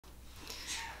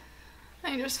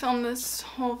I just filmed this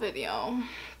whole video,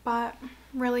 but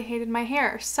really hated my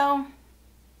hair, so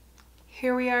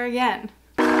here we are again.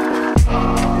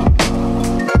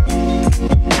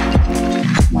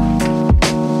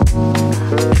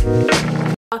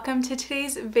 Welcome to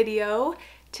today's video.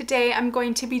 Today I'm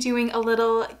going to be doing a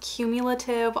little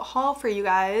cumulative haul for you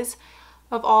guys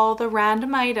of all the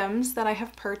random items that I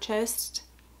have purchased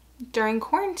during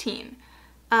quarantine.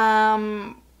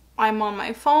 I'm on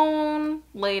my phone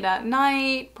late at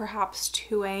night, perhaps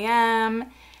 2 a.m.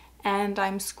 and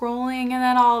I'm scrolling, and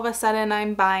then all of a sudden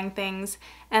I'm buying things,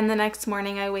 and the next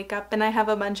morning I wake up and I have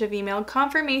a bunch of email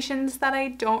confirmations that I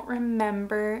don't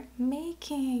remember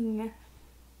making.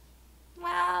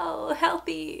 Wow,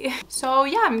 healthy. So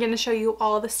yeah, I'm gonna show you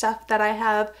all the stuff that I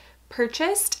have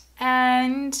purchased,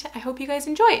 and I hope you guys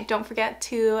enjoy it. Don't forget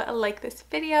to like this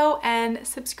video and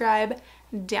subscribe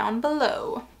down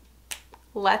below.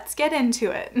 Let's get into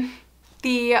it.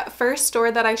 The first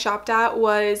store that I shopped at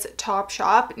was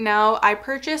Topshop. Now, I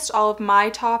purchased all of my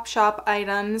Topshop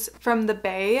items from the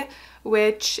Bay,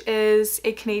 which is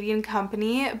a Canadian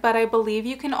company, but I believe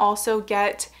you can also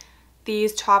get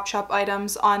these Topshop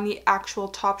items on the actual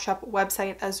Topshop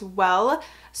website as well.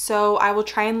 So I will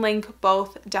try and link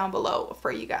both down below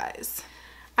for you guys.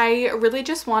 I really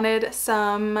just wanted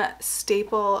some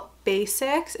staple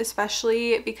basics,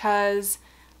 especially because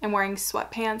I'm wearing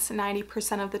sweatpants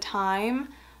 90% of the time,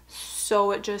 so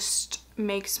it just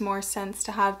makes more sense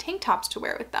to have tank tops to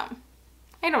wear with them.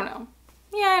 I don't know.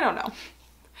 Yeah, I don't know.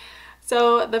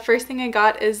 So the first thing I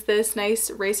got is this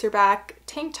nice racerback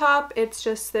tank top. It's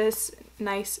just this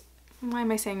nice, why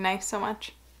am I saying nice so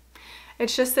much?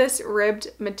 It's just this ribbed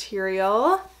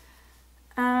material.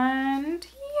 And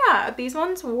yeah, these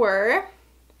ones were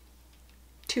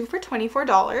 2 for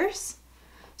 $24.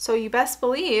 So you best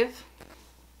believe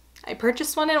I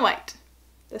purchased one in white.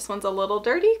 This one's a little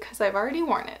dirty because I've already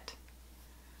worn it.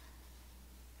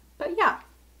 But yeah,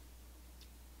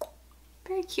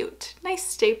 very cute. Nice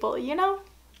staple, you know?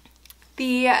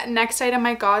 The next item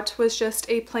I got was just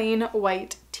a plain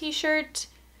white t-shirt.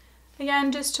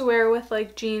 Again, just to wear with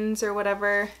like jeans or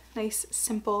whatever. Nice,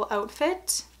 simple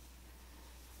outfit.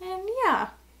 And yeah,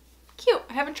 cute.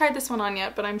 I haven't tried this one on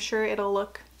yet, but I'm sure it'll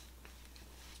look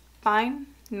fine,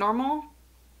 normal.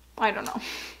 I don't know.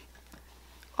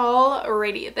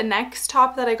 Alrighty, the next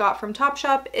top that I got from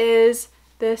Topshop is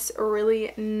this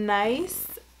really nice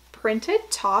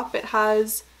printed top. It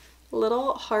has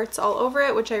little hearts all over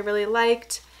it, which I really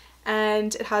liked,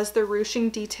 and it has the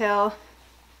ruching detail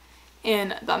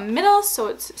in the middle, so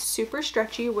it's super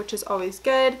stretchy, which is always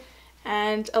good,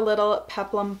 and a little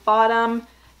peplum bottom.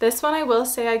 This one I will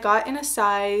say I got in a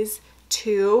size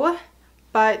 2,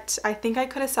 but I think I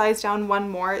could have sized down one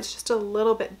more. It's just a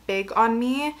little bit big on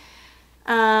me.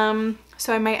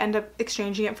 So I might end up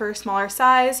exchanging it for a smaller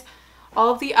size. All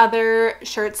of the other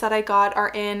shirts that I got are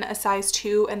in a size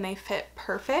 2 and they fit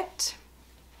perfect.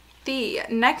 The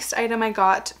next item I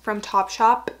got from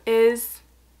Topshop is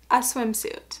a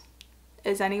swimsuit.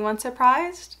 Is anyone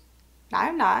surprised?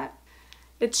 I'm not.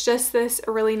 It's just this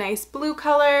really nice blue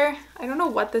color. I don't know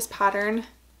what this pattern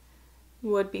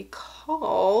would be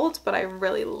called, but I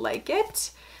really like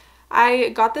it. I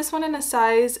got this one in a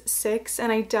size 6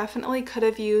 and I definitely could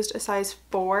have used a size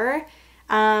 4,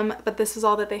 but this is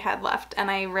all that they had left and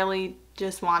I really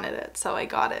just wanted it, so I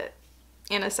got it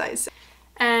in a size 6.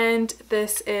 And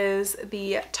this is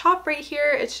the top right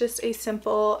here. It's just a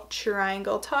simple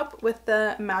triangle top with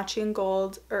the matching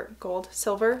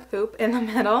silver hoop in the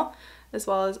middle as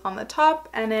well as on the top,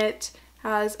 and it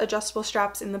has adjustable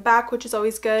straps in the back, which is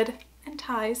always good, and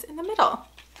ties in the middle.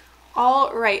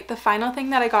 All right, the final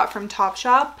thing that I got from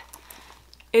Topshop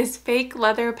is fake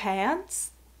leather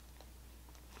pants.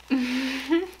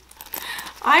 I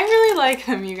really like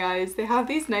them, you guys. They have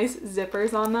these nice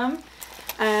zippers on them,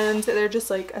 and they're just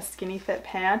like a skinny fit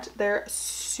pant. They're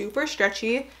super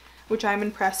stretchy, which I'm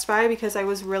impressed by because I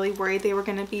was really worried they were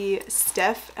gonna be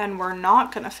stiff and were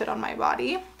not gonna fit on my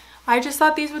body. I just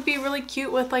thought these would be really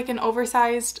cute with like an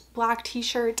oversized black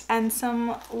t-shirt and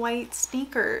some white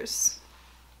sneakers.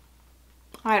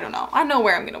 I don't know. I don't know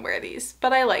where I'm gonna wear these,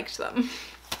 but I liked them.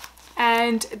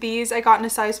 And these I got in a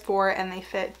size 4 and they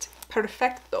fit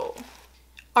perfecto.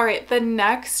 All right, the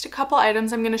next couple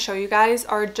items I'm gonna show you guys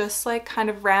are just like kind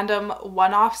of random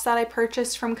one-offs that I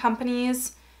purchased from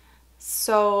companies.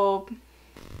 So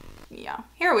yeah,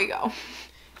 here we go.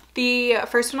 The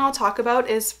first one I'll talk about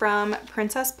is from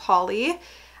Princess Polly.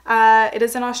 It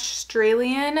is an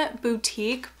Australian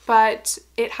boutique, but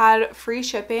it had free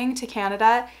shipping to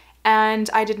Canada and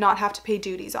I did not have to pay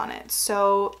duties on it,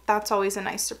 so that's always a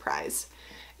nice surprise.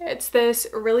 It's this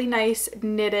really nice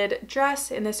knitted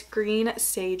dress in this green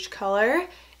sage color.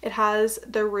 It has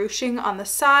the ruching on the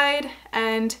side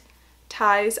and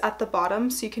ties at the bottom,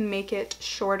 so you can make it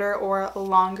shorter or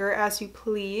longer as you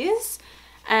please.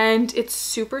 And it's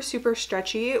super, super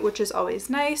stretchy, which is always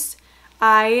nice.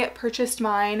 I purchased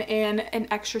mine in an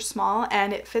extra small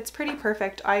and it fits pretty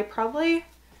perfect. I probably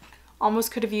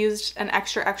almost could have used an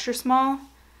extra, extra small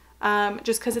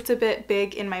just because it's a bit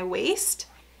big in my waist,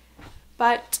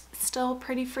 but still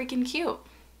pretty freaking cute.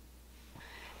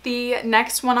 The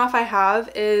next one off I have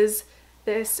is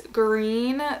this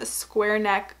green square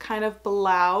neck kind of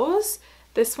blouse.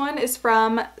 This one is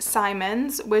from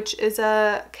Simon's, which is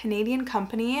a Canadian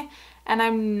company, and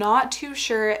I'm not too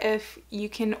sure if you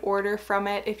can order from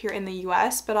it if you're in the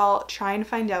US, but I'll try and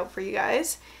find out for you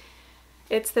guys.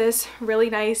 It's this really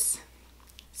nice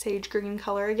sage green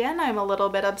color again. I'm a little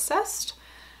bit obsessed.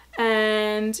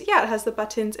 And yeah, it has the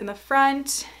buttons in the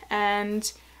front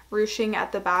and ruching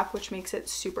at the back, which makes it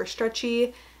super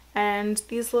stretchy, and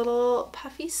these little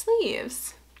puffy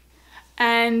sleeves.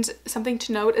 And something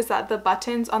to note is that the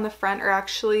buttons on the front are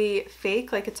actually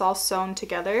fake, like it's all sewn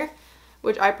together,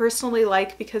 which I personally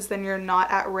like because then you're not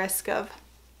at risk of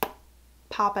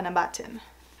popping a button.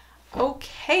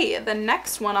 Okay, the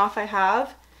next one off I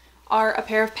have are a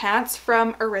pair of pants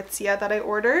from Aritzia that I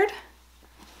ordered.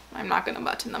 I'm not gonna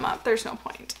button them up, there's no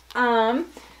point.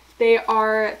 They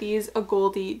are these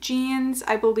Goldie jeans.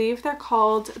 I believe they're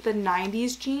called the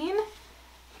 90s jean,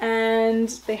 and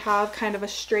they have kind of a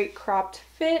straight cropped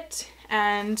fit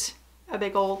and a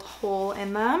big old hole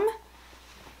in them.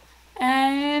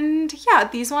 And yeah,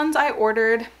 these ones I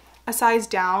ordered a size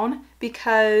down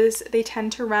because they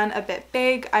tend to run a bit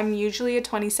big. I'm usually a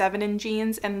 27 in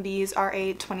jeans and these are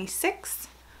a 26.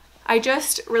 I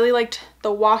just really liked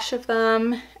the wash of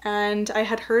them, and I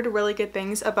had heard really good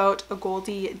things about a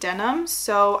Goldie denim,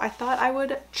 so I thought I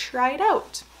would try it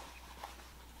out.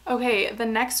 Okay, the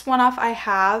next one off I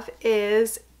have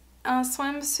is a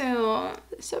swimsuit.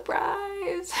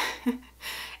 Surprise!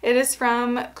 It is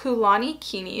from Kulani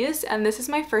Kinis, and this is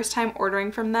my first time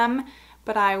ordering from them,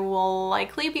 but I will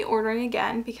likely be ordering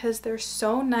again because they're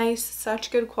so nice,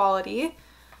 such good quality.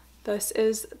 This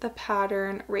is the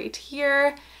pattern right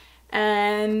here.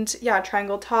 And yeah,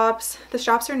 triangle tops. The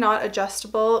straps are not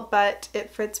adjustable, but it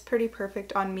fits pretty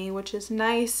perfect on me, which is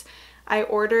nice. I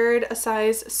ordered a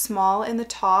size small in the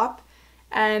top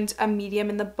and a medium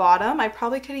in the bottom. I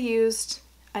probably could have used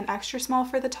an extra small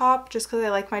for the top just because I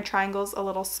like my triangles a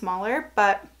little smaller,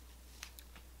 but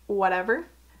whatever.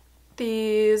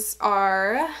 These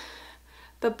are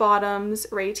the bottoms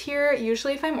right here.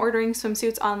 Usually if I'm ordering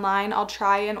swimsuits online, I'll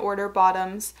try and order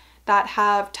bottoms that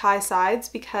have tie sides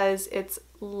because it's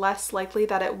less likely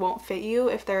that it won't fit you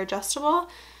if they're adjustable.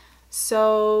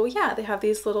 So yeah, they have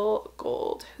these little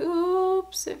gold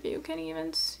hoops, if you can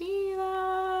even see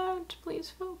that.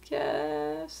 Please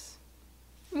focus.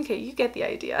 Okay, you get the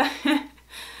idea. But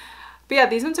yeah,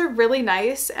 these ones are really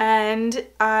nice, and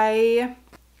I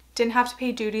didn't have to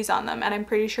pay duties on them, and I'm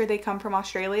pretty sure they come from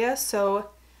Australia, so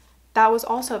that was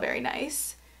also very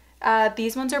nice.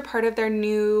 These ones are part of their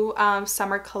new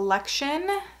summer collection,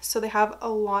 so they have a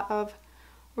lot of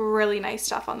really nice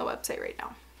stuff on the website right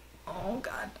now. Oh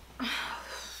god.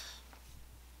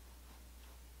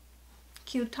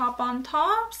 Cute top on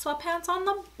top, sweatpants on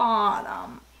the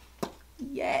bottom.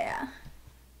 Yeah.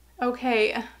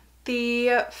 Okay,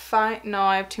 no,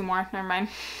 I have two more, never mind.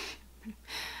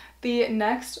 The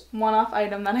next one-off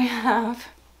item that I have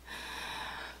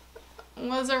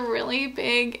was a really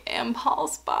big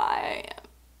impulse buy.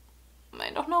 I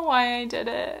don't know why I did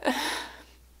it.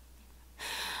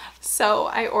 So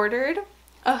I ordered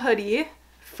a hoodie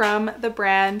from the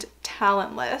brand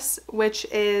Talentless, which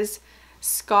is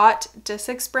Scott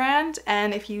Disick's brand,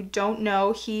 and if you don't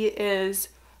know, he is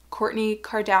Kourtney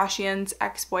Kardashian's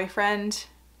ex-boyfriend,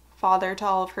 father to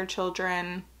all of her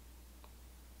children.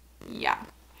 Yeah.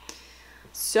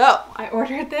 So I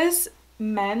ordered this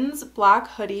men's black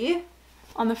hoodie.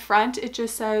 On the front it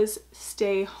just says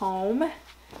stay home,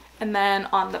 and then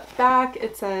on the back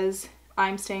it says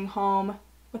I'm staying home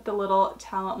with the little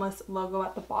Talentless logo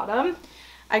at the bottom.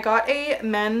 I got a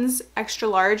men's extra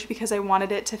large because I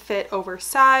wanted it to fit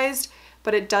oversized,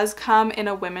 but it does come in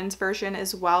a women's version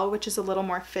as well, which is a little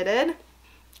more fitted.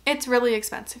 It's really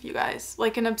expensive, you guys,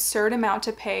 like an absurd amount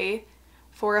to pay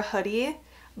for a hoodie,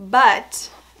 but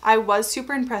I was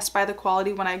super impressed by the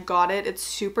quality when I got it. It's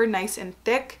super nice and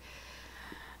thick.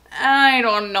 I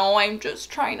don't know, I'm just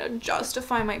trying to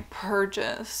justify my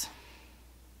purchase.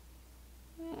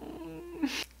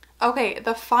 Okay,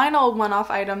 the final one-off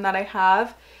item that I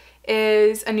have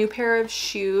is a new pair of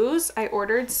shoes. I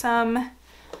ordered some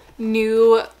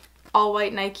new all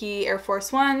white Nike Air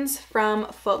Force Ones from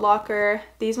Footlocker.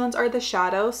 These ones are the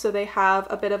shadow, so they have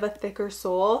a bit of a thicker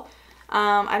sole.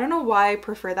 I don't know why I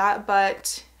prefer that,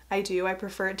 but I do. I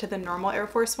prefer it to the normal Air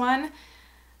Force One.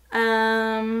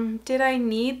 Did I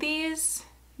need these?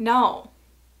 No.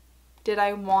 Did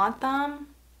I want them?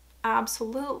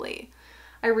 Absolutely.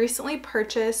 I recently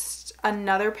purchased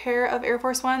another pair of Air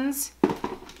Force Ones.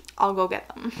 I'll go get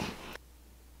them.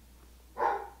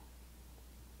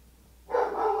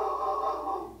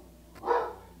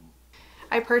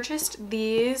 I purchased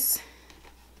these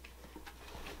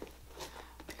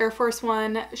Air Force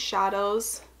One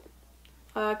shadows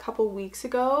a couple weeks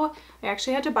ago. I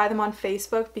actually had to buy them on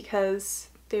Facebook because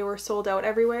they were sold out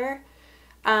everywhere.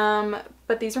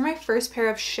 But these are my first pair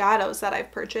of shadows that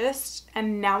I've purchased,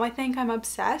 and now I think I'm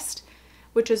obsessed,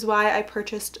 which is why I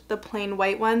purchased the plain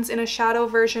white ones in a shadow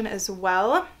version as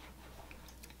well.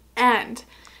 And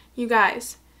you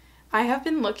guys, I have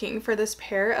been looking for this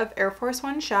pair of Air Force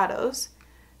One shadows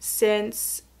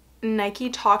since Nike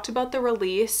talked about the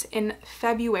release in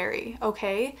February,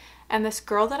 okay? And this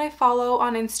girl that I follow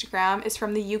on Instagram is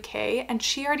from the UK and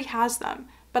she already has them,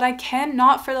 but I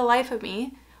cannot for the life of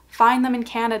me find them in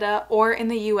Canada or in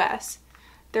the US.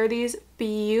 They're these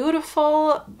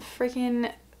beautiful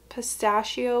freaking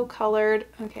pistachio colored,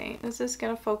 okay, is this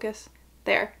gonna focus?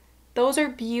 There. Those are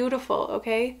beautiful,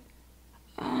 okay?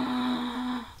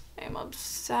 I'm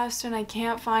obsessed and I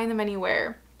can't find them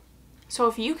anywhere. So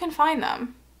if you can find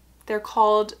them, they're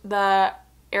called the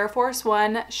Air Force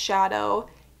One Shadow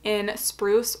in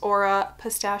Spruce Aura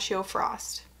Pistachio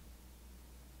Frost.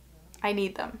 I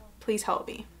need them. Please help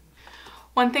me.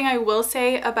 One thing I will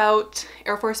say about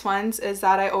Air Force Ones is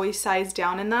that I always size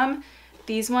down in them.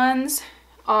 These ones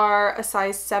are a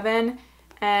size 7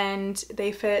 and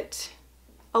they fit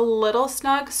a little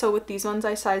snug. So with these ones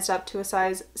I sized up to a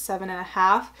size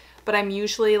 7.5, but I'm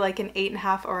usually like an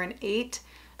 8.5 or an 8.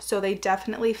 So they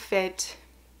definitely fit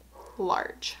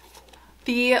large.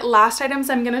 The last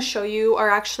items I'm going to show you are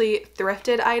actually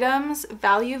thrifted items.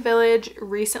 Value Village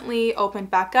recently opened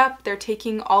back up. They're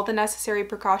taking all the necessary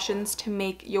precautions to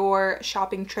make your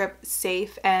shopping trip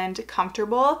safe and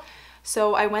comfortable.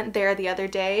 So I went there the other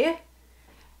day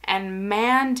and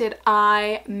man did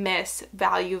I miss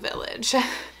Value Village.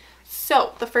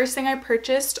 So the first thing I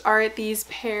purchased are these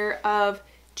pair of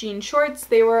jean shorts.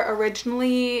 They were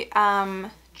originally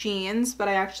jeans, but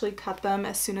I actually cut them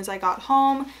as soon as I got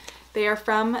home. They are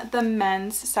from the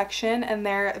men's section and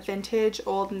they're vintage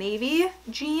Old Navy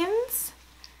jeans.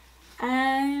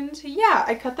 And yeah,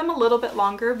 I cut them a little bit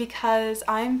longer because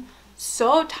I'm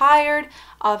so tired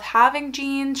of having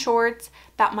jean shorts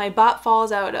that my butt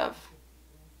falls out of.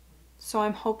 So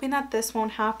I'm hoping that this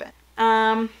won't happen.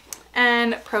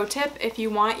 And pro tip, if you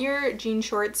want your jean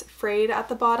shorts frayed at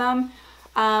the bottom,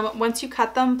 once you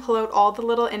cut them, pull out all the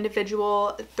little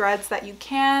individual threads that you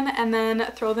can and then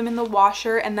throw them in the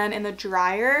washer and then in the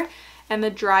dryer. And the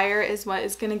dryer is what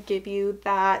is going to give you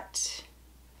that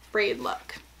frayed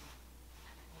look.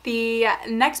 The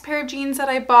next pair of jeans that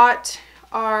I bought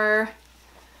are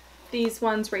these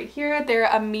ones right here. They're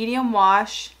a medium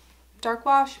wash, dark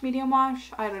wash, medium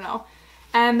wash, I don't know.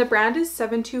 And the brand is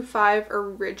 725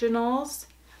 Originals.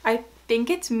 I think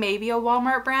it's maybe a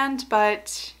Walmart brand,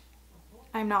 but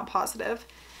I'm not positive.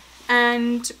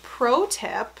 And pro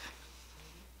tip,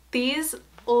 these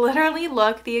literally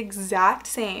look the exact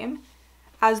same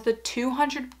as the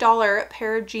 $200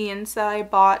 pair of jeans that I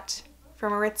bought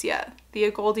from Aritzia. The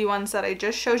Goldie ones that I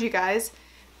just showed you guys.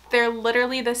 They're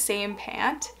literally the same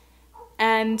pant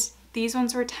and these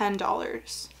ones were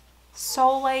 $10.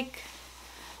 So like,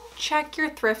 check your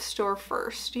thrift store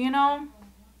first, you know?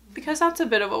 Because that's a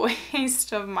bit of a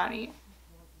waste of money.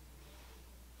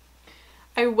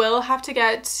 I will have to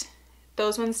get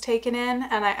those ones taken in,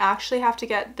 and I actually have to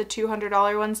get the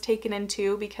 $200 ones taken in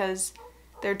too because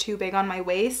they're too big on my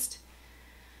waist.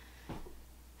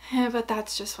 But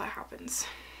that's just what happens.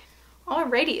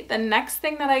 Alrighty, the next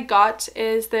thing that I got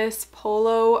is this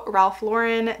Polo Ralph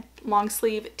Lauren long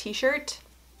sleeve t-shirt.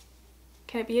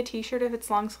 Can it be a t-shirt if it's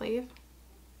long sleeve?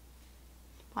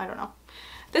 I don't know.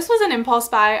 This was an impulse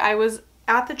buy. I was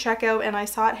at the checkout and I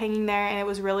saw it hanging there and it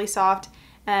was really soft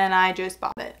and I just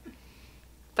bought it.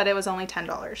 But it was only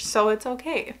 $10, so it's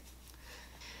okay.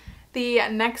 The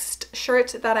next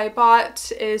shirt that I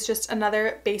bought is just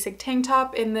another basic tank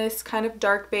top in this kind of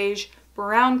dark beige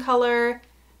brown color.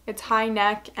 It's high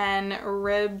neck and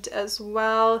ribbed as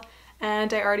well.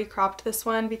 And I already cropped this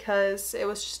one because it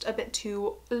was just a bit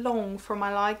too long for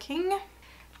my liking.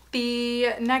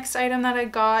 The next item that I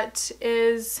got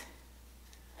is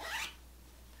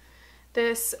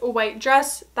this white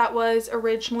dress that was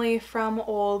originally from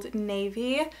Old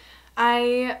Navy.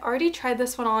 I already tried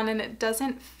this one on and it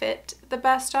doesn't fit the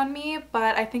best on me,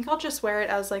 but I think I'll just wear it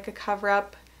as like a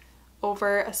cover-up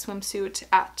over a swimsuit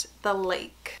at the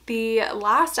lake. The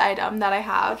last item that I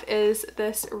have is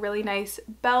this really nice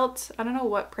belt. I don't know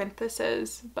what print this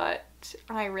is, but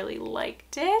I really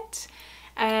liked it.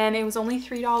 And it was only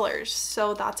 $3,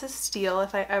 so that's a steal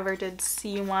if I ever did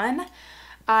see one.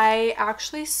 I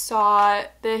actually saw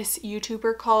this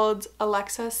YouTuber called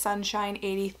Alexa Sunshine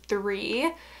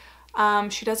 83.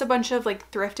 She does a bunch of like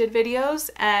thrifted videos,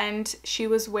 and she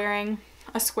was wearing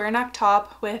a square neck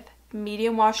top with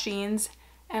medium wash jeans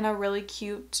and a really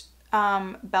cute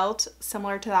belt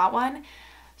similar to that one.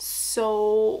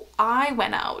 So I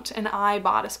went out and I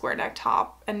bought a square neck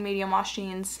top and medium wash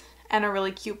jeans and a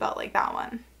really cute belt like that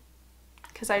one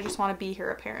because I just want to be here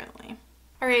apparently.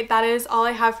 Alright, that is all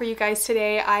I have for you guys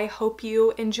today. I hope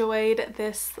you enjoyed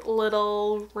this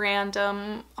little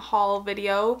random haul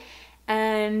video,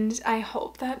 and I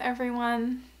hope that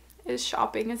everyone is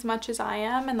shopping as much as I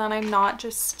am and that I'm not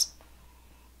just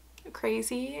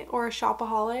crazy or a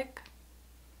shopaholic.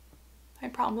 I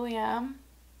probably am.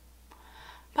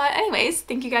 But anyways,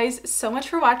 thank you guys so much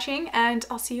for watching, and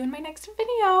I'll see you in my next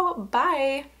video.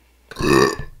 Bye!